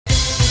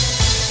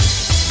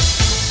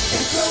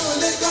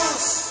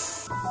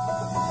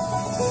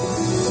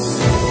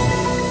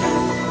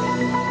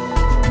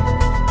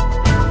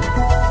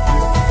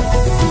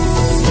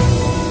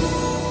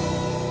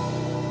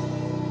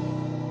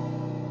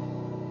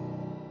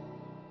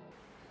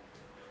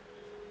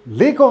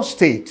Lagos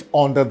State,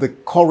 under the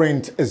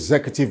current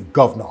executive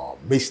governor,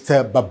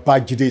 Mr.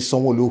 Babajide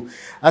Sanwo-Olu,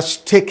 has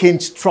taken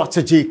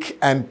strategic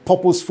and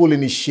purposeful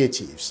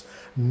initiatives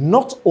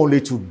not only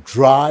to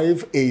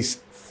drive a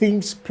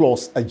Things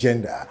Plus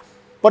agenda,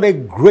 but a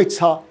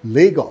greater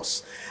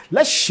Lagos.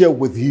 Let's share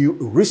with you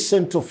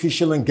recent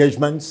official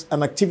engagements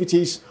and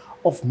activities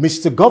of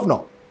Mr.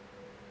 Governor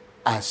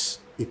as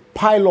he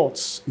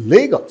pilots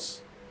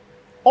Lagos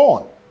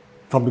on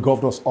from the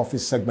Governor's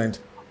Office segment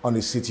on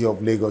the City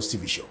of Lagos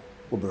TV show.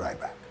 We'll be right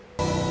back.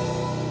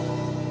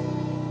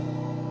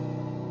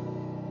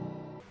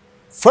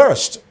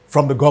 First,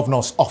 from the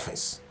Governor's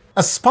Office.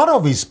 As part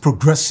of his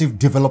progressive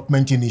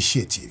development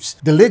initiatives,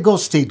 the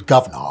Lagos State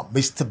Governor,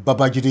 Mr.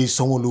 Babajide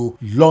Sanwo-Olu,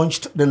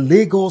 launched the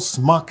Lagos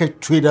Market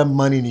Trader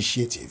Money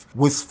Initiative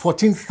with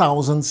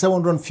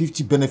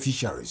 14,750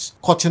 beneficiaries,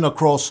 cutting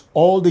across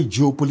all the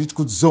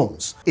geopolitical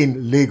zones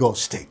in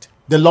Lagos State.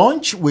 The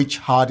launch, which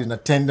had in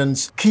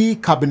attendance key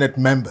cabinet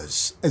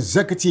members,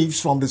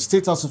 executives from the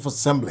State House of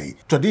Assembly,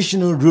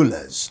 traditional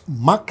rulers,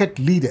 market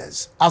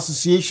leaders,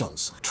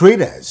 associations,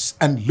 traders,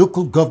 and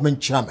local government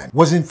chairmen,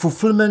 was in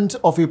fulfillment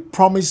of a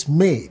promise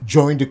made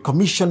during the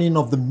commissioning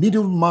of the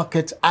Middle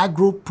Market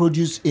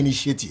Agro-Produce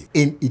Initiative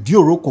in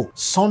Idioroko,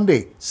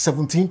 Sunday,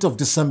 17th of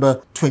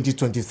December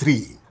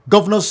 2023.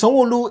 Governor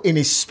Sanwo-Olu, in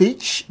his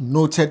speech,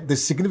 noted the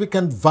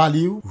significant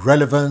value,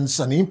 relevance,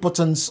 and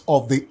importance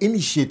of the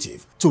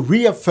initiative to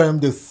reaffirm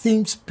the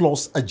Things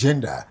Plus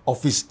agenda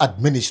of his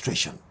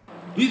administration.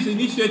 This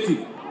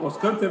initiative was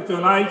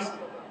conceptualized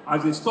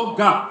as a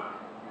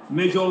stopgap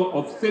measure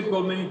of state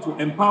government to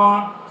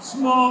empower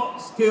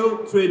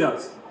small-scale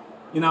traders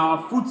in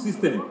our food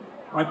system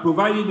by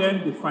providing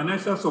them the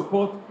financial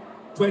support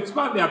to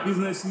expand their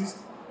businesses,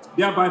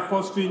 thereby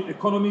fostering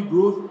economic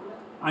growth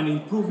and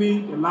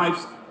improving the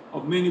lives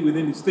of many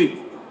within the state.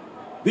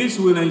 This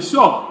will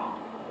ensure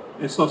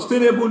a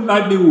sustainable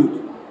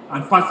livelihood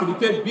and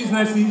facilitate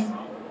businesses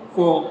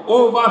for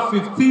over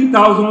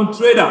 15,000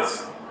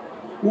 traders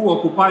who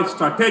occupy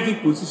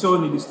strategic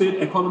positions in the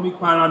state economic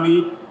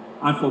pyramid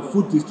and for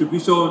food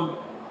distribution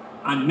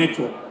and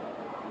network.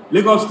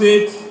 Lagos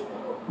State,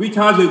 which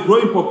has a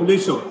growing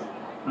population,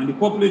 and the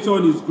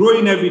population is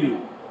growing every day,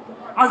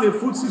 has a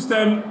food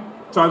system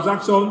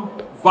transaction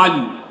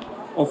value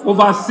of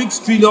over 6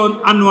 trillion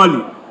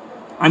annually,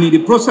 and in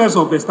the process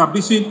of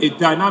establishing a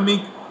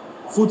dynamic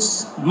food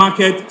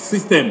market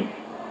system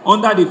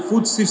under the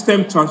food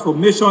system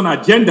transformation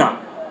agenda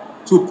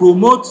to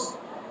promote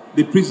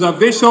the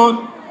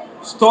preservation,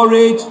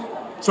 storage,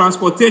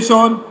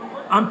 transportation,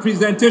 and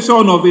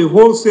presentation of a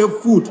wholesale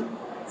food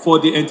for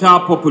the entire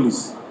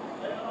populace,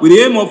 with the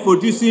aim of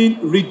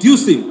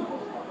reducing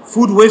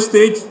food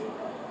wastage,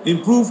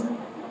 improve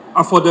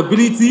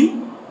affordability,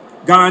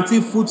 guarantee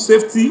food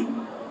safety,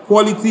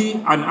 quality,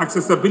 and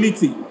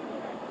accessibility.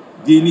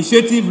 The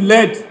initiative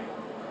led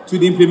to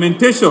the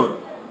implementation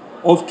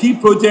of key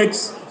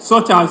projects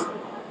such as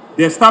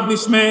the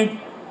establishment,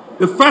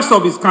 the first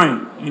of its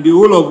kind in the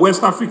whole of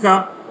West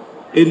Africa,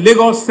 a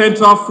Lagos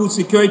Central Food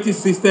Security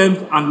Systems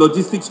and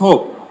Logistics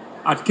Hub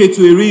at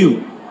Ketu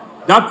Eriyu.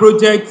 That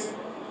project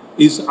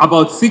is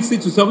about 60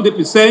 to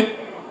 70%,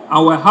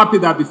 and we're happy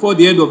that before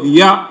the end of the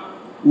year,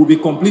 we'll be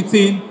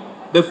completing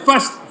the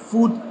first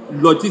food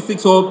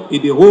logistics hub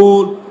in the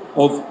whole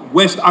of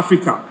West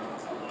Africa.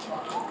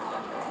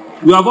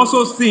 We have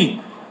also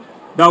seen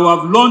that we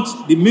have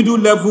launched the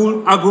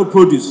middle-level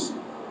agro-produce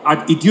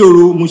at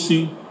Idioro,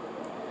 Mushin,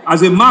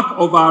 as a mark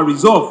of our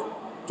resolve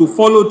to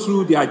follow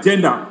through the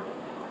agenda.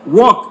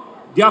 Work,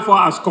 therefore,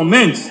 has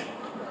commenced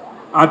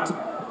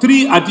at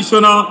 3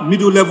 additional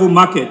middle-level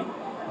markets.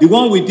 The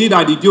one we did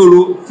at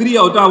Idioro, 3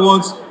 other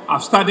ones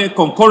have started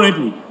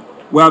concurrently.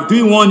 We are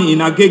doing one in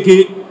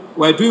Agege,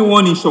 we are doing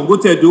one in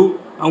Otedola,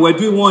 and we are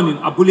doing one in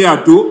Abule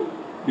Ado.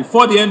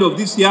 Before the end of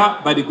this year,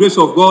 by the grace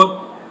of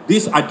God,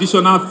 these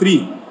additional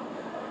 3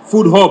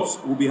 food hubs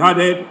will be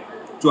added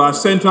to our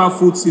Central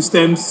Food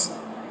Systems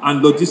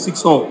and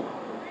Logistics Hub,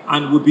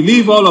 and we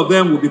believe all of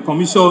them will be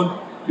commissioned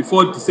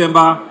before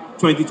December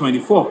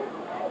 2024.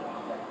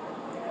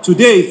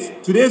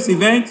 Today's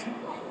event,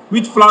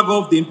 which flag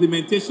off the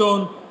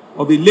implementation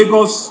of the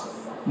Lagos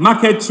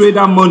Market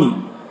Trader Money,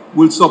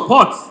 will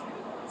support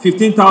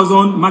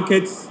 15,000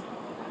 markets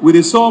with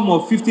a sum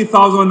of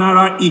 50,000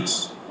 naira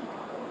each.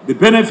 The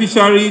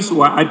beneficiaries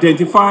were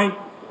identified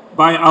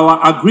by our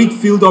agreed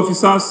field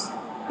officers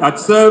that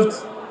served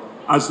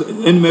as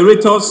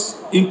enumerators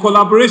in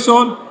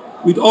collaboration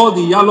with all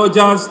the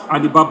Yalojas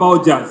and the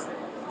Babaojas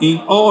in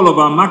all of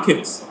our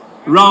markets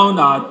around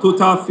our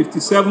total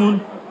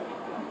 57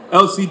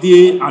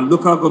 LCDA and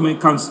local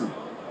government council.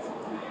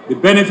 The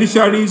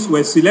beneficiaries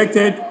were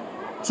selected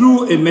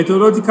through a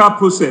methodological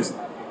process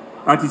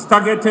that is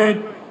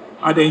targeted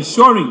at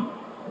ensuring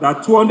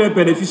that 200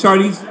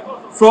 beneficiaries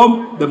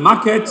from the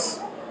markets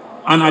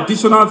an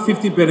additional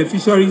 50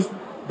 beneficiaries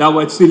that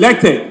were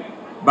selected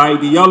by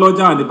the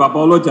Yaloja and the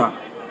Babaloja,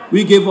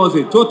 which gave us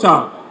a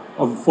total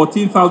of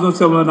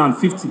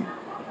 14,750.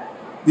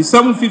 The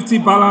 750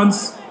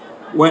 balance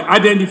were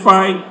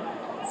identified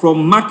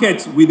from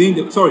markets within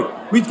the,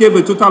 which gave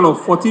a total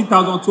of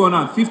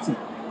 14,250.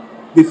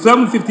 The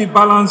 750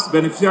 balance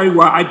beneficiaries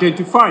were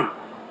identified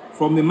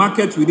from the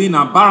markets within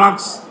our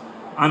barracks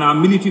and our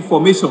military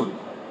formation.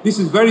 This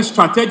is very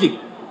strategic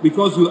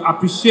because we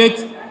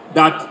appreciate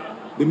that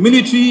the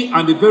military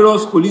and the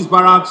various police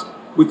barracks,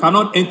 we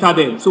cannot enter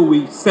them. So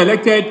we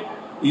selected,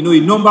 a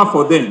number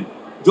for them,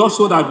 just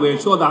so that we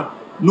ensure that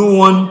no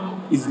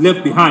one is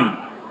left behind.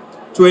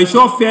 To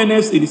ensure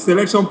fairness in the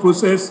selection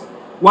process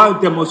while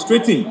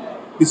demonstrating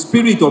the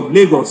spirit of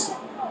Lagos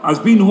as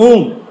being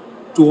home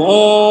to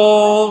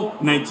all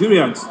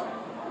Nigerians,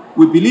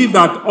 we believe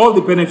that all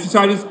the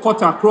beneficiaries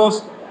cut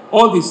across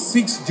all the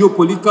 6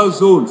 geopolitical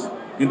zones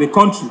in the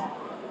country.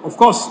 Of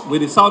course,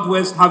 with the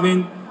Southwest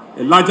having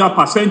a larger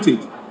percentage,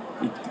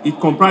 it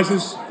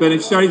comprises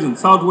beneficiaries in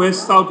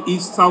Southwest,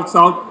 Southeast,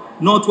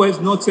 South-South,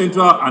 Northwest, North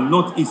Central, and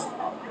Northeast.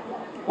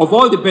 Of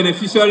all the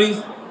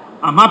beneficiaries,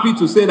 I'm happy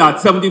to say that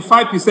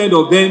 75%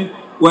 of them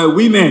were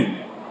women,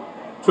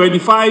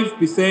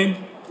 25%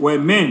 were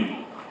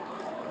men.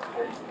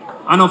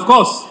 And of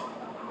course,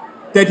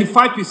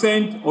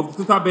 35% of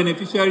the total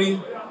beneficiaries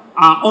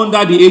are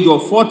under the age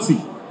of 40,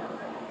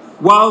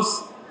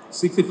 whilst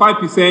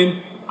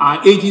 65%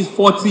 are ages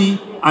 40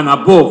 and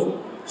above.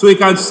 So you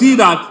can see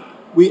that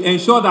we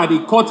ensure that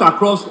it cuts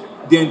across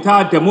the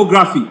entire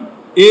demography,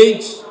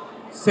 age,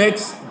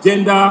 sex,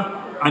 gender,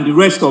 and the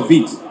rest of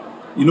it.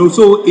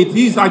 So it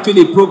is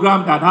actually a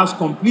program that has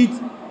complete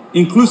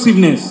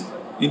inclusiveness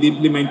in the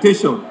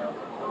implementation.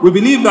 We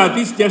believe that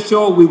this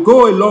gesture will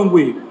go a long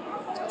way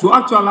to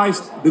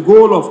actualize the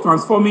goal of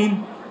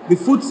transforming the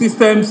food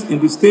systems in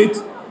the state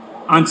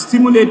and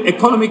stimulate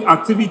economic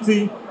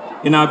activity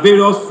in our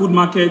various food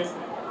markets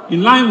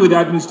in line with the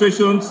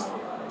administration's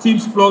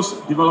Teams Plus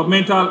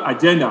developmental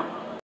agenda.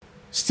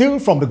 Still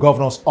from the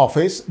governor's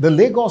office, the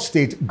Lagos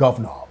State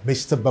Governor,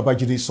 Mr.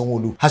 Babajide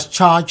Sanwo-Olu, has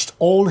charged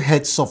all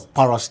heads of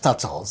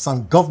parastatals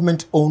and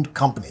government-owned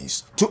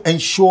companies to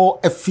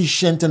ensure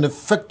efficient and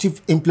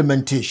effective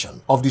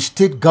implementation of the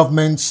state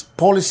government's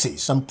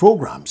policies and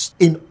programs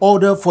in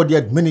order for the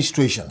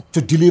administration to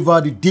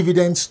deliver the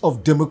dividends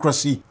of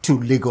democracy to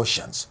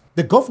Lagosians.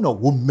 The governor,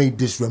 who made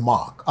this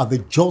remark at the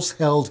just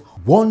held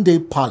one-day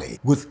parley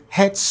with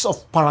heads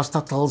of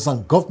parastatals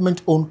and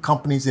government-owned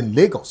companies in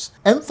Lagos,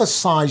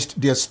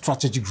 emphasized their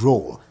strategic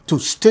role to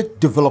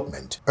state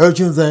development,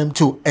 urging them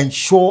to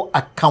ensure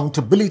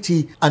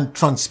accountability and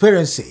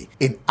transparency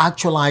in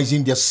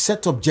actualizing their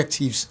set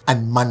objectives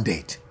and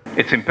mandate.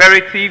 It's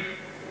imperative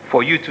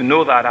for you to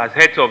know that as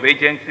heads of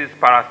agencies,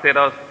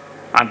 parastatals,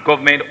 and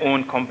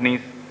government-owned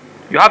companies,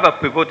 you have a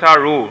pivotal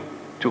role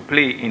to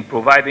play in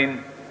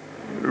providing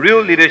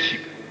real leadership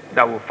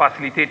that will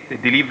facilitate the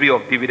delivery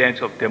of dividends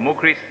of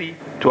democracy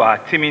to our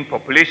teeming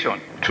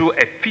population through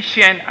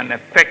efficient and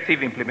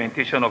effective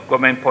implementation of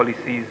government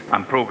policies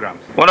and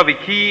programs. One of the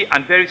key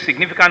and very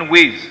significant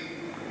ways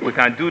we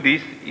can do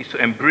this is to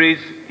embrace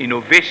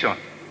innovation,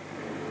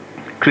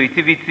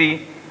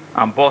 creativity,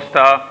 and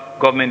bolster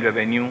government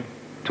revenue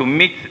to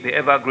meet the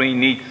ever-growing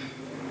needs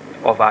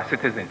of our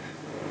citizens.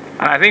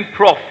 And I think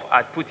Prof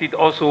had put it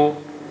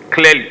also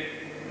clearly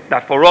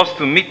that for us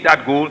to meet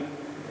that goal,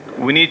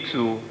 we need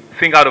to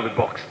think out of the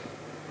box.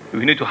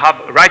 We need to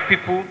have right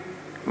people,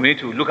 we need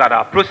to look at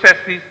our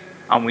processes,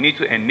 and we need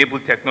to enable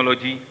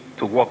technology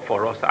to work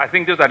for us. I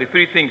think those are the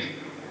 3 things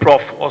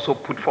Prof also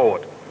put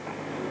forward.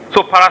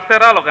 So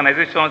parastatal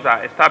organizations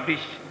are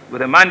established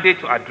with a mandate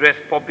to address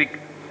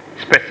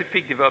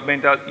public-specific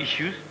developmental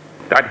issues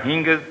that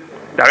hinge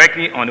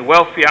directly on the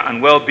welfare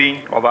and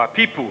well-being of our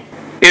people.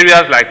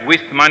 Areas like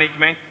waste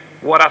management,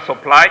 water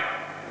supply,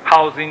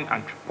 housing,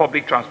 and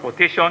public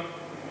transportation.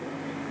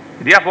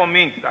 Therefore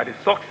means that the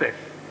success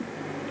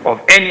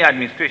of any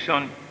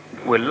administration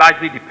will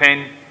largely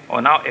depend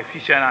on how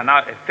efficient and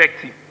how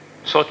effective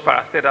such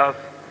parastatals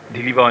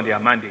deliver on their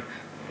mandates.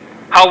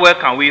 How well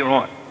can we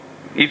run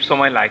if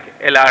someone like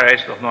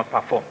LRS does not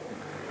perform?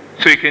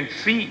 So you can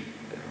see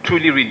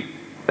truly really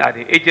that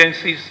the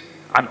agencies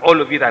and all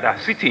of you that are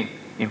sitting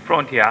in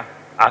front here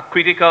are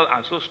critical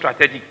and so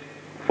strategic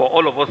for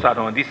all of us that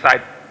are on this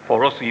side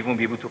for us to even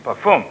be able to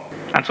perform.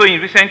 And so in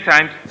recent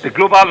times, the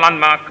global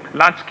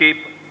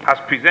landscape has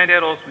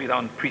presented us with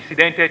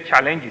unprecedented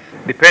challenges,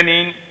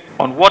 depending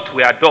on what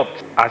we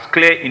adopt as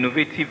clear,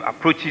 innovative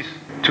approaches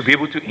to be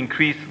able to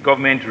increase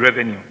government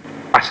revenue.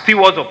 As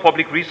stewards of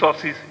public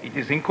resources, it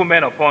is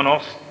incumbent upon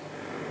us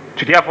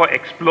to therefore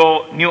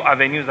explore new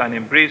avenues and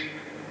embrace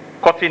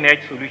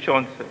cutting-edge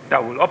solutions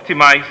that will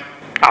optimize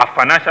our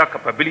financial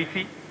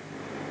capability.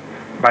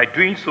 By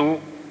doing so,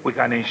 we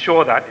can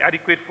ensure that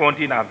adequate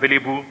funding are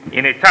available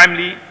in a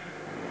timely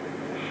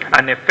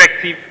and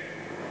effective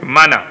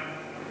manner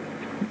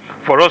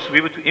for us to be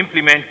able to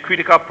implement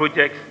critical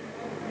projects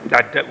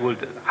that will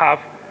have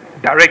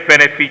direct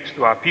benefits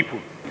to our people.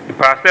 The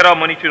Parastatal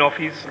Monitoring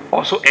Office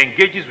also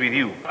engages with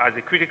you as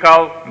a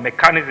critical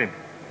mechanism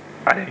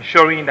at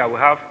ensuring that we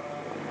have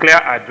clear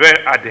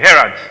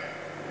adherence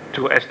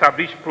to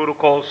established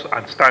protocols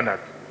and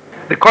standards.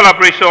 The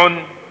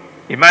collaboration,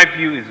 in my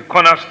view, is the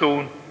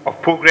cornerstone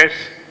of progress,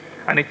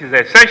 and it is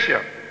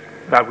essential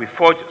that we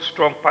forge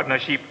strong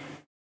partnership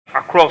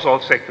across all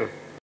sectors.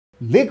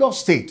 Lagos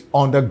State,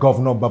 under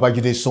Governor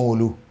Babajide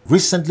Sanwo-Olu,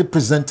 recently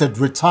presented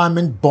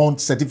retirement bond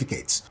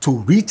certificates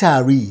to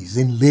retirees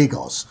in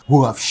Lagos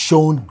who have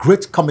shown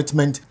great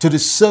commitment to the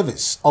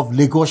service of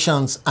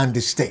Lagosians and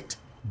the state.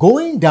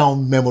 Going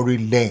down memory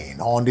lane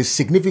on the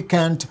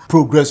significant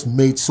progress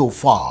made so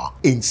far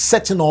in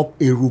setting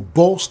up a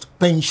robust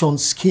pension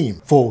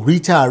scheme for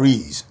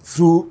retirees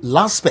through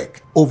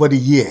LASPEC over the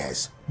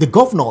years, the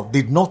governor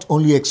did not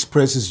only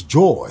express his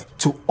joy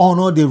to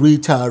honor the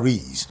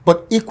retirees,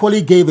 but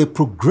equally gave a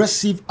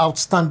progressive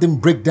outstanding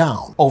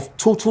breakdown of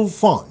total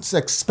funds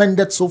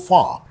expended so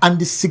far and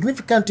the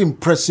significant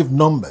impressive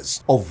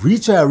numbers of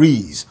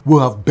retirees who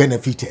have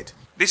benefited.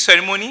 This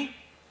ceremony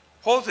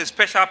holds a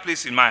special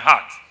place in my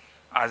heart,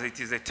 as it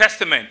is a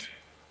testament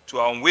to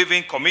our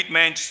unwavering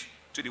commitment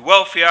to the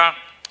welfare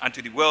and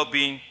to the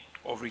well-being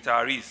of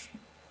retirees.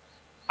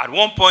 At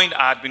one point,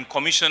 I had been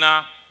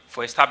Commissioner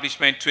for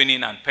Establishment,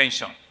 Training and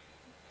Pension.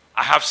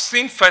 I have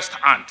seen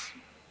firsthand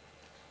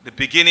the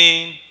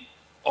beginning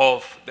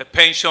of the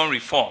pension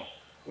reform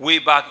way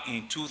back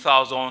in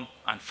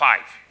 2005.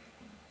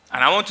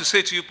 And I want to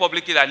say to you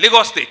publicly that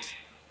Lagos State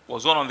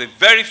was one of the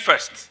very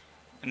first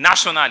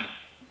nationally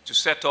to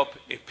set up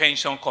a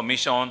pension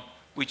commission,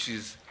 which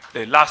is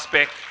the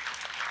LASPEC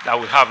that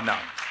we have now.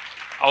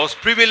 I was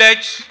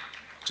privileged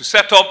to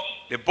set up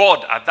the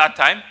board at that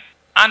time,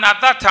 and at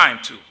that time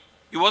too,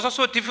 it was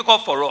also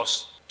difficult for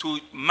us to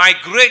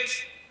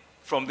migrate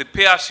from the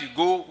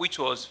pay-as-you-go, which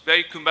was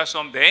very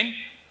cumbersome then,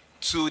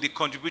 to the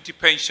contributory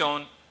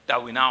pension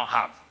that we now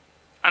have.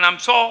 And I'm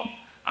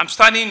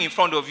standing in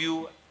front of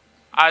you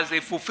as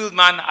a fulfilled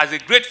man, as a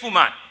grateful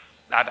man,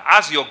 that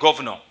as your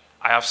governor,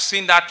 I have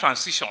seen that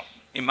transition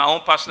in my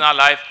own personal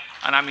life,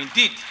 and I'm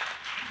indeed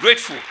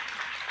grateful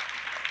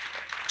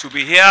to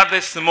be here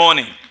this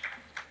morning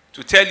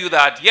to tell you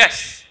that,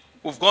 yes,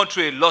 we've gone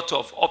through a lot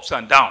of ups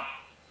and downs,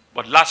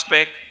 but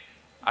LASPEC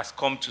has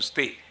come to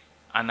stay.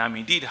 And I'm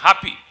indeed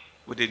happy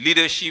with the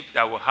leadership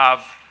that we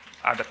have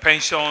at the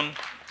pension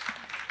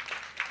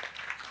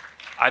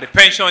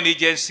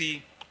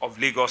agency of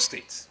Lagos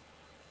State.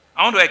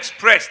 I want to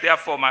express,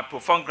 therefore, my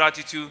profound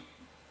gratitude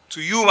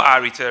to you,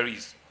 our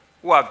retirees,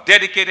 who have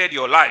dedicated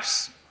your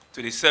lives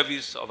to the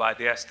service of our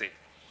dear state.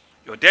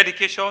 Your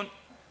dedication,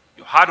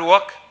 your hard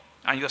work,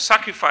 and your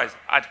sacrifice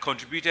had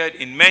contributed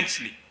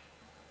immensely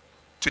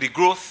to the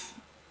growth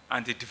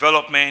and the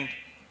development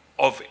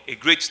of a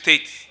great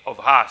state of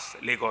ours,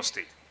 Lagos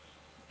State.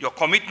 Your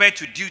commitment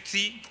to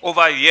duty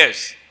over the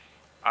years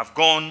have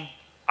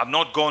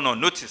not gone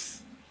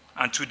unnoticed.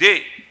 And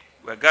today,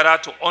 we're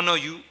gathered to honor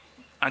you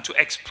and to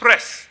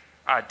express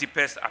our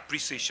deepest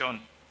appreciation.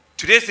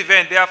 Today's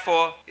event,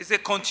 therefore, is a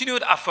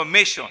continued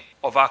affirmation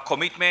of our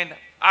commitment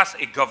as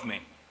a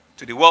government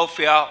to the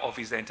welfare of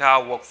its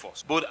entire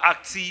workforce, both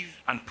active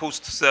and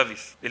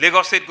post-service. The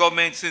Lagos State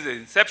government, since the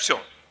inception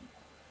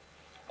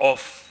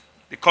of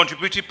the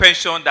contributory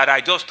pension that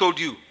I just told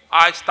you,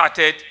 I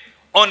started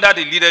under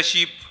the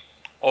leadership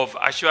of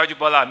Asiwaju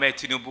Bola Ahmed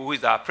Tinubu, who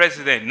is our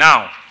president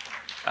now.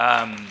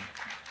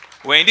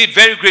 We're indeed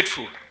very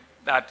grateful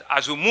that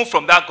as we move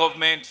from that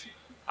government,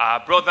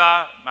 our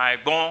brother, my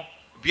bon,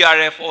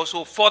 BRF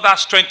also further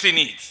strengthened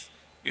it.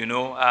 You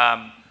know,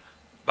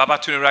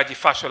 Babatunde Raji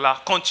Fashola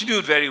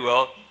continued very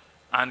well,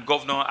 and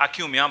Governor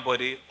Akinwumi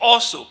Ambode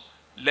also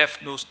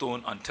left no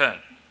stone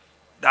unturned.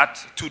 That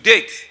to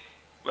date,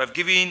 we have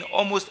given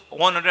almost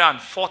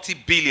 140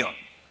 billion,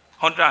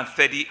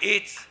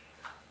 138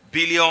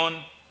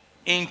 billion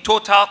in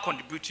total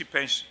contributory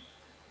pension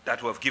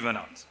that we have given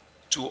out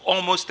to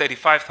almost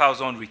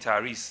 35,000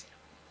 retirees.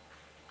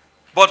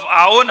 But for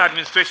our own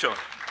administration,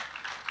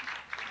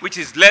 which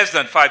is less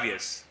than 5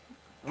 years,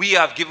 we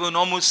have given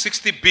almost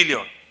 60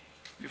 billion,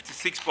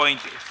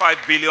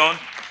 56.5 billion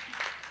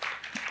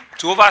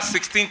to over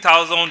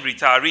 16,000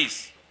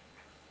 retirees,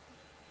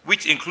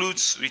 which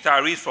includes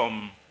retirees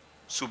from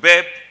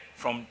SUBEB,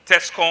 from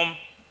TESCOM,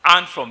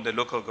 and from the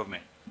local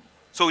government.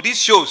 So this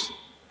shows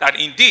that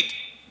indeed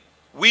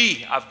we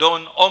have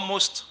done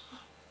almost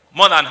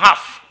more than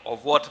half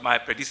of what my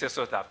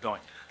predecessors have done,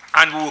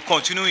 and we will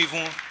continue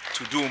even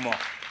to do more.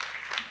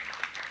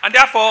 And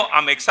therefore,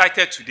 I'm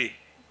excited today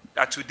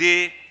that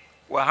today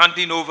we're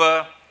handing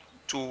over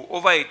to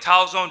over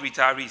 1,000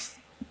 retirees,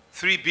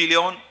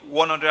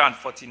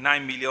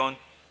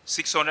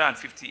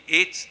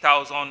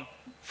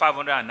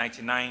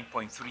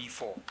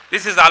 3,149,658,599.34.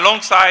 This is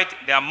alongside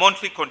their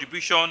monthly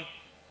contribution,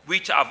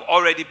 which have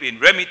already been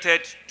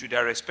remitted to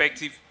their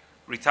respective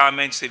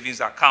retirement savings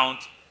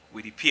account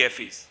with the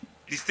PFAs.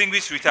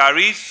 Distinguished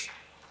retirees,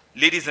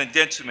 ladies and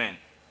gentlemen,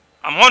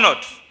 I'm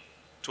honored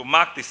to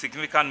mark the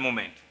significant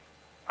moment.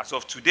 As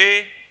of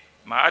today,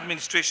 my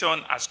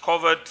administration has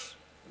covered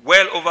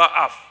well over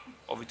half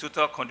of the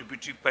total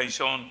contributory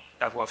pension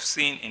that we have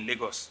seen in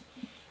Lagos.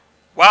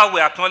 While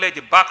we acknowledge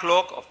the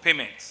backlog of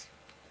payments,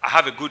 I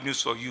have a good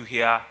news for you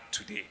here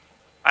today.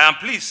 I am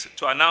pleased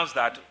to announce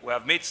that we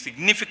have made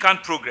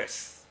significant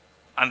progress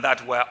and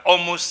that we are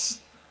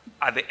almost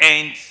at the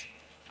end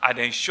at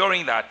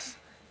ensuring that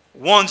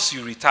once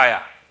you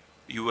retire,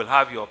 you will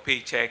have your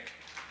paycheck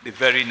the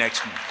very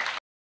next month.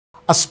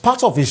 As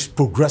part of his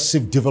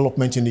progressive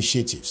development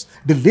initiatives,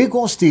 the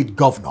Lagos State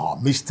Governor,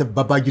 Mr.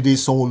 Babajide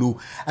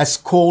Sanwo-Olu, has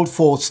called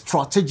for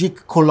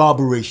strategic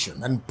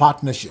collaboration and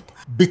partnership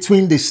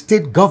between the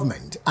state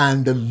government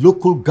and the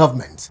local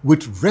government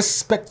with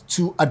respect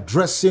to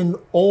addressing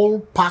all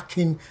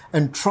parking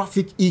and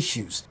traffic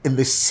issues in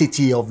the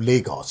city of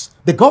Lagos.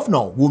 The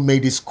governor who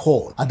made his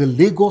call at the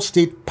Lagos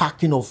State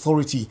Parking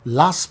Authority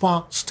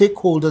LASPA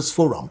Stakeholders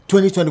Forum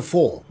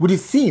 2024 with the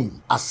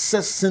theme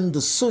Assessing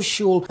the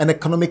Social and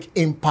Economic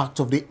Impact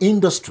of the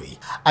Industry,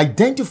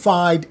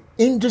 identified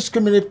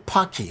indiscriminate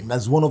parking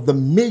as one of the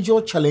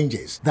major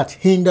challenges that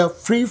hinder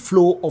free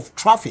flow of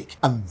traffic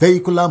and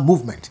vehicular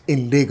movement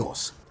in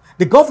Lagos.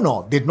 The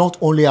governor did not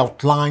only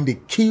outline the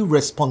key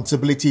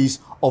responsibilities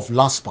of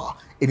LASPA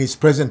in his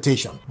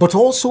presentation, but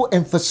also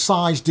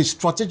emphasized the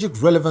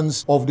strategic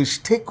relevance of the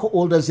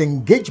stakeholders'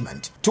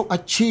 engagement to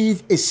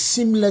achieve a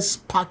seamless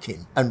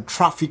parking and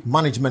traffic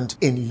management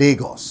in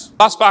Lagos.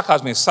 LASPA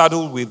has been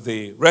saddled with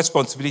the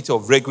responsibility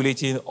of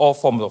regulating all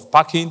forms of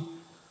parking,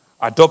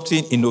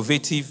 adopting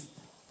innovative,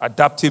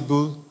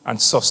 adaptable,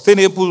 and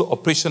sustainable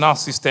operational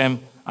system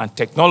and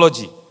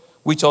technology,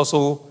 which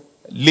also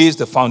lays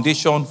the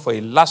foundation for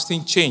a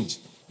lasting change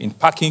in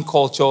parking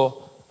culture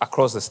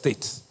across the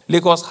state.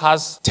 Lagos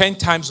has 10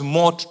 times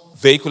more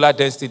vehicular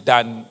density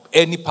than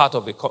any part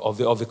of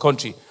the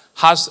country,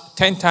 has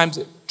 10 times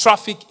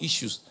traffic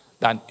issues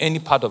than any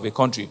part of the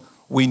country.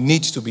 We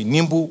need to be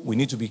nimble, we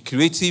need to be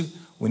creative,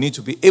 we need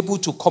to be able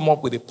to come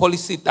up with a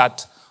policy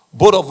that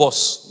both of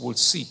us will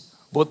see,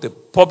 both the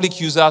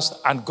public users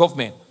and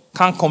government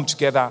can come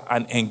together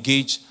and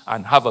engage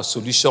and have a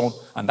solution,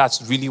 and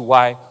that's really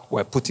why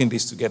we're putting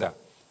this together.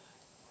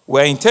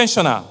 We're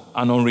intentional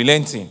and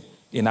unrelenting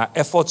in our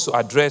efforts to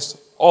address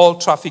all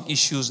traffic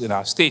issues in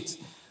our state,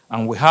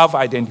 and we have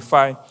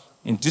identified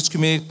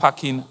indiscriminate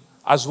parking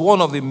as one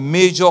of the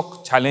major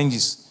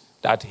challenges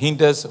that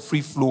hinders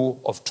free flow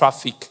of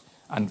traffic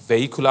and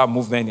vehicular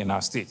movement in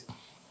our state.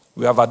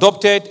 We have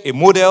adopted a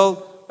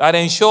model that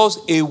ensures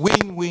a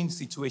win-win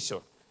situation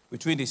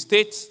between the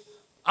state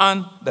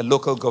and the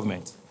local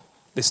government.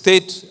 The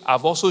state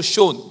have also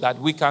shown that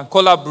we can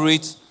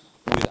collaborate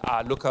with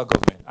our local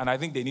government, and I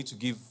think they need to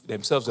give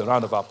themselves a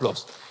round of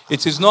applause.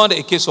 It is not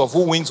a case of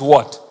who wins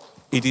what.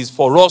 It is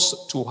for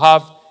us to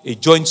have a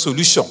joint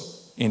solution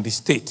in the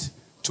state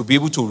to be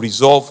able to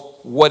resolve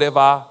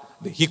whatever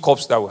the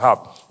hiccups that we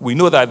have. We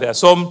know that there are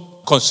some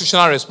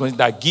constitutional responsibilities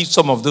that give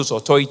some of those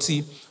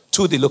authority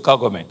to the local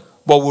government.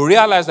 But we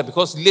realize that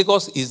because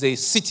Lagos is a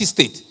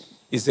city-state,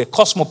 is a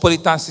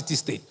cosmopolitan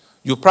city-state,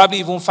 you probably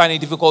even find it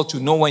difficult to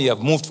know when you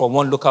have moved from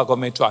one local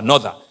government to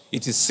another.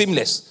 It is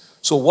seamless.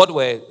 So what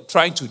we're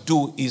trying to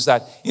do is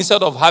that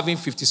instead of having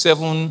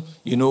 57,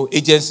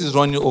 agencies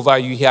running over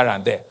you here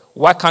and there,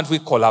 why can't we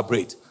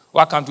collaborate?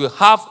 Why can't we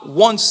have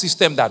one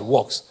system that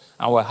works?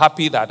 And we're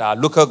happy that our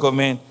local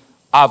government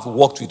have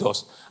worked with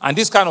us. And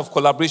this kind of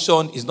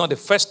collaboration is not the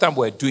first time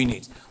we're doing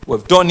it.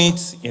 We've done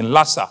it in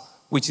LASA,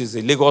 which is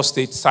the Lagos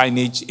State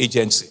Signage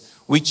Agency,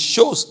 which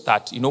shows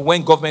that,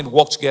 when government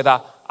works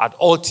together at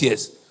all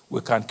tiers, we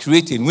can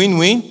create a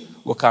win-win,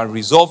 we can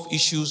resolve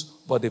issues,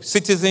 but the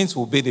citizens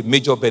will be the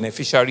major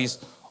beneficiaries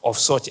of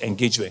such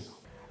engagement.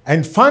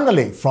 And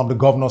finally, from the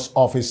Governor's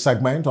Office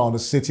segment on the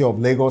City of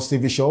Lagos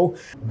TV show,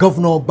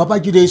 Governor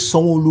Babajide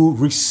Sanwo-Olu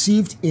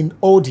received in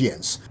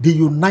audience the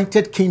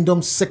United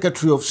Kingdom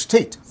Secretary of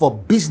State for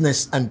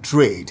Business and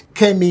Trade,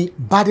 Kemi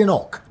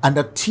Badenoch, and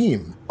a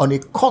team on a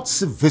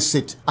courtesy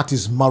visit at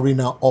his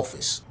Marina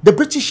office. The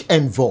British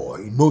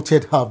envoy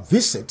noted her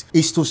visit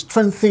is to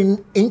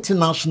strengthen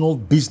international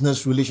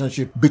business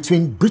relationship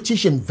between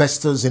British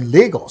investors in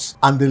Lagos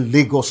and the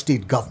Lagos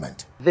State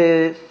government.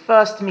 The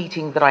first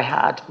meeting that I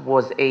had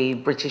was a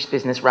British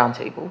Business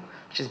Roundtable,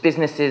 which is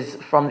businesses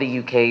from the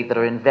UK that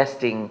are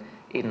investing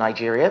in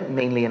Nigeria,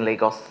 mainly in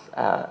Lagos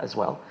as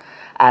well.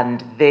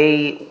 And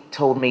they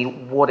told me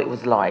what it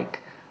was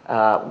like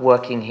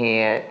working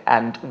here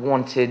and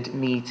wanted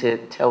me to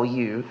tell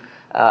you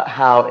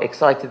how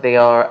excited they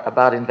are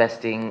about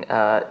investing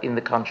in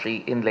the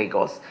country, in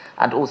Lagos,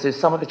 and also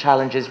some of the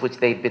challenges which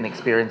they've been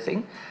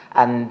experiencing.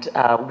 And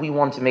we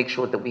want to make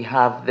sure that we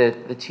have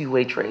the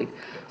two-way trade.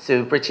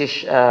 So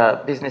British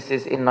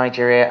businesses in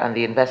Nigeria and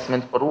the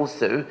investment, but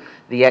also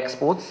the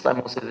exports.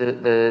 I'm also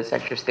the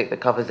Secretary of State that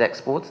covers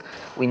exports.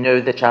 We know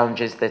the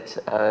challenges that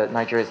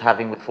Nigeria is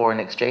having with foreign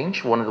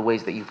exchange. One of the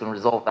ways that you can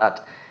resolve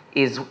that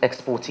is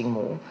exporting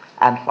more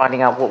and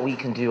finding out what we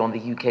can do on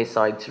the UK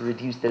side to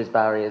reduce those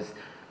barriers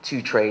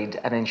to trade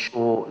and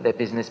ensure their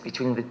business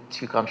between the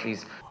two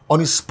countries. On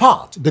his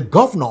part, the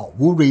governor,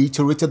 who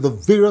reiterated the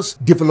various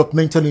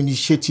developmental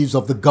initiatives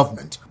of the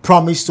government,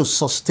 promised to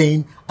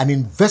sustain an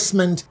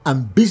investment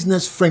and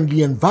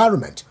business-friendly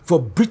environment for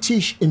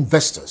British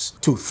investors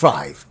to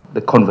thrive.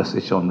 The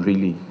conversation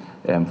really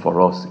for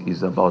us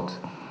is about,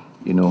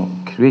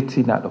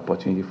 creating that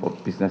opportunity for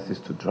businesses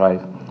to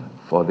thrive,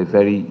 for the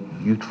very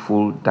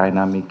youthful,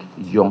 dynamic,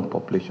 young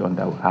population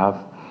that we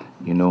have,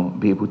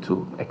 be able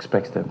to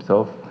express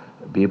themselves,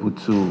 be able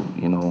to,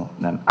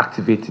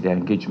 activate their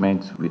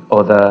engagement with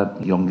other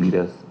young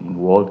leaders in the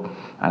world.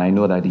 And I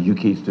know that the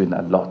UK is doing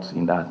a lot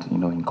in that,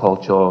 in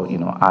culture,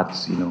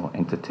 arts,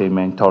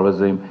 entertainment,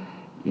 tourism.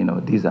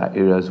 These are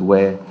areas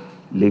where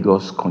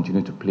Lagos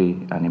continue to play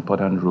an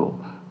important role.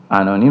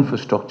 And on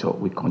infrastructure,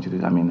 we continue.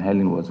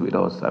 Helen was with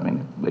us,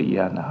 a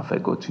year and a half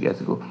ago, 2 years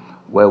ago,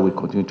 where we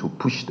continue to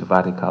push the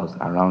verticals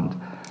around,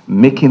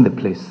 making the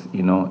place,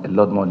 a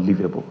lot more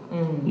livable,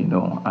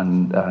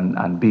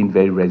 and being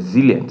very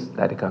resilient,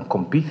 that it can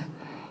compete,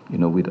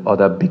 with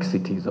other big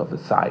cities of the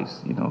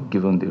size,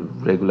 given the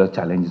regular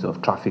challenges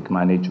of traffic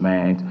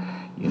management,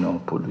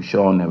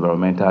 pollution,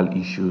 environmental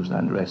issues,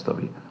 and the rest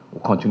of it.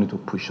 We'll continue to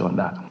push on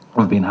that.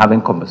 We've been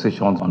having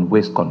conversations on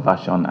waste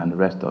conversion and the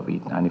rest of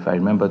it. And if I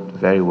remember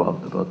very well,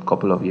 about a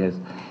couple of years,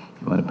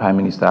 when the Prime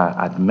Minister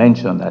had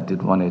mentioned that they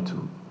wanted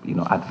to,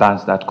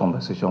 advance that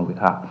conversation with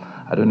her.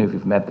 I don't know if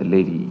you've met the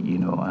lady,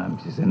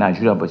 she's a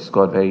Nigerian, but she's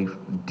got very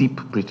deep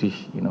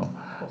British,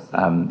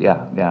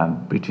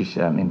 British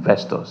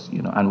investors,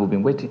 and we've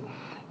been waiting,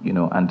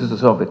 and this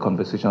is some of the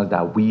conversations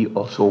that we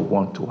also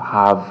want to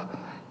have,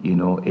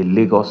 a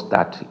Lagos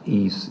that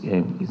is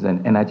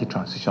an energy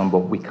transition, but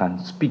we can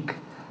speak,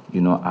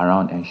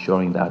 around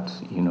ensuring that,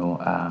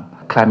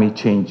 climate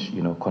change,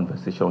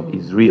 conversation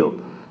is real,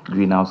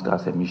 greenhouse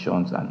gas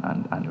emissions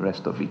and the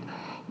rest of it,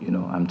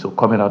 and so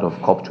coming out of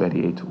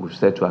COP28, we've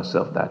said to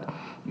ourselves that,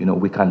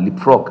 we can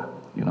leapfrog,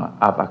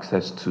 have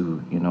access to,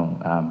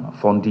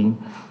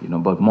 funding,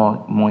 but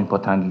more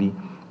importantly,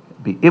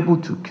 be able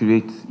to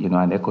create,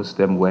 an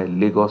ecosystem where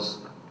Lagos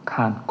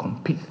can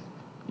compete,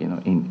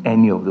 in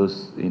any of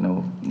those,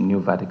 new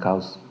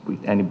verticals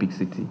with any big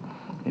city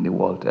in the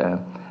world.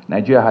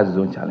 Nigeria has its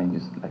own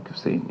challenges, like you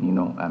say,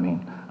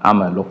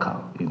 I'm a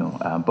local,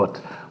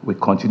 but we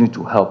continue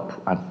to help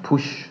and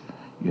push,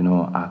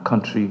 our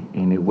country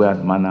in a way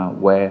and manner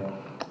where,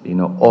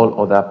 all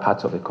other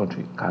parts of the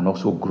country can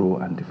also grow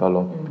and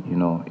develop,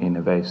 in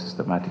a very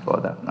systematic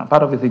order. And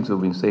part of the things we've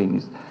been saying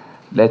is,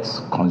 let's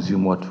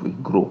consume what we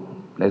grow.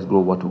 Let's grow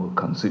what we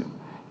consume,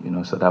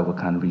 so that we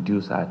can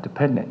reduce our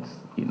dependence,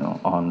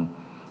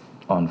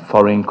 on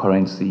foreign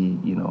currency,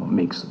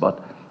 mix.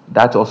 But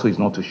that also is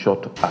not to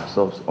shut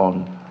ourselves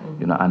on,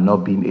 and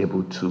not being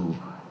able to,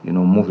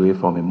 move away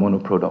from a mono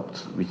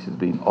product, which has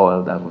been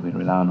oil that we've been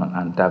relying on,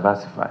 and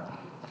diversify,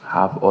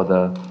 have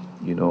other,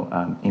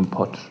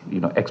 import,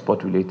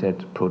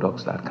 export-related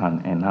products that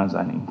can enhance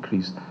and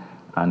increase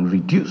and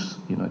reduce,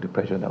 the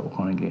pressure that we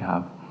currently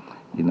have,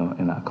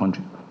 in our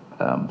country.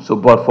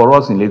 But for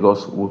us in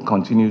Lagos, we'll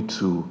continue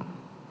to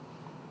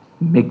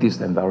make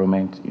this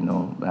environment,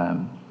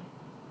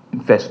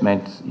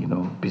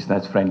 investment,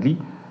 business-friendly,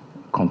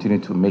 continue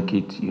to make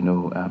it,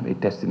 a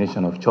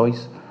destination of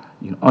choice,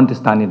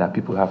 understanding that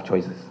people have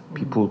choices.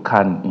 People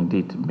can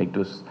indeed make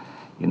those,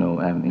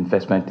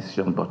 investment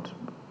decisions, but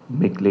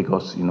make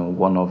Lagos,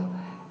 one of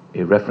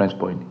a reference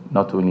point,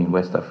 not only in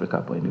West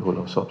Africa, but in the whole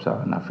of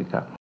Sub-Saharan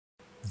Africa.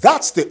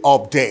 That's the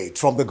update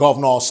from the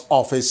Governor's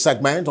Office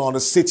segment on the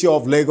City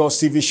of Lagos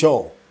TV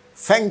show.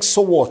 Thanks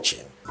for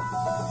watching.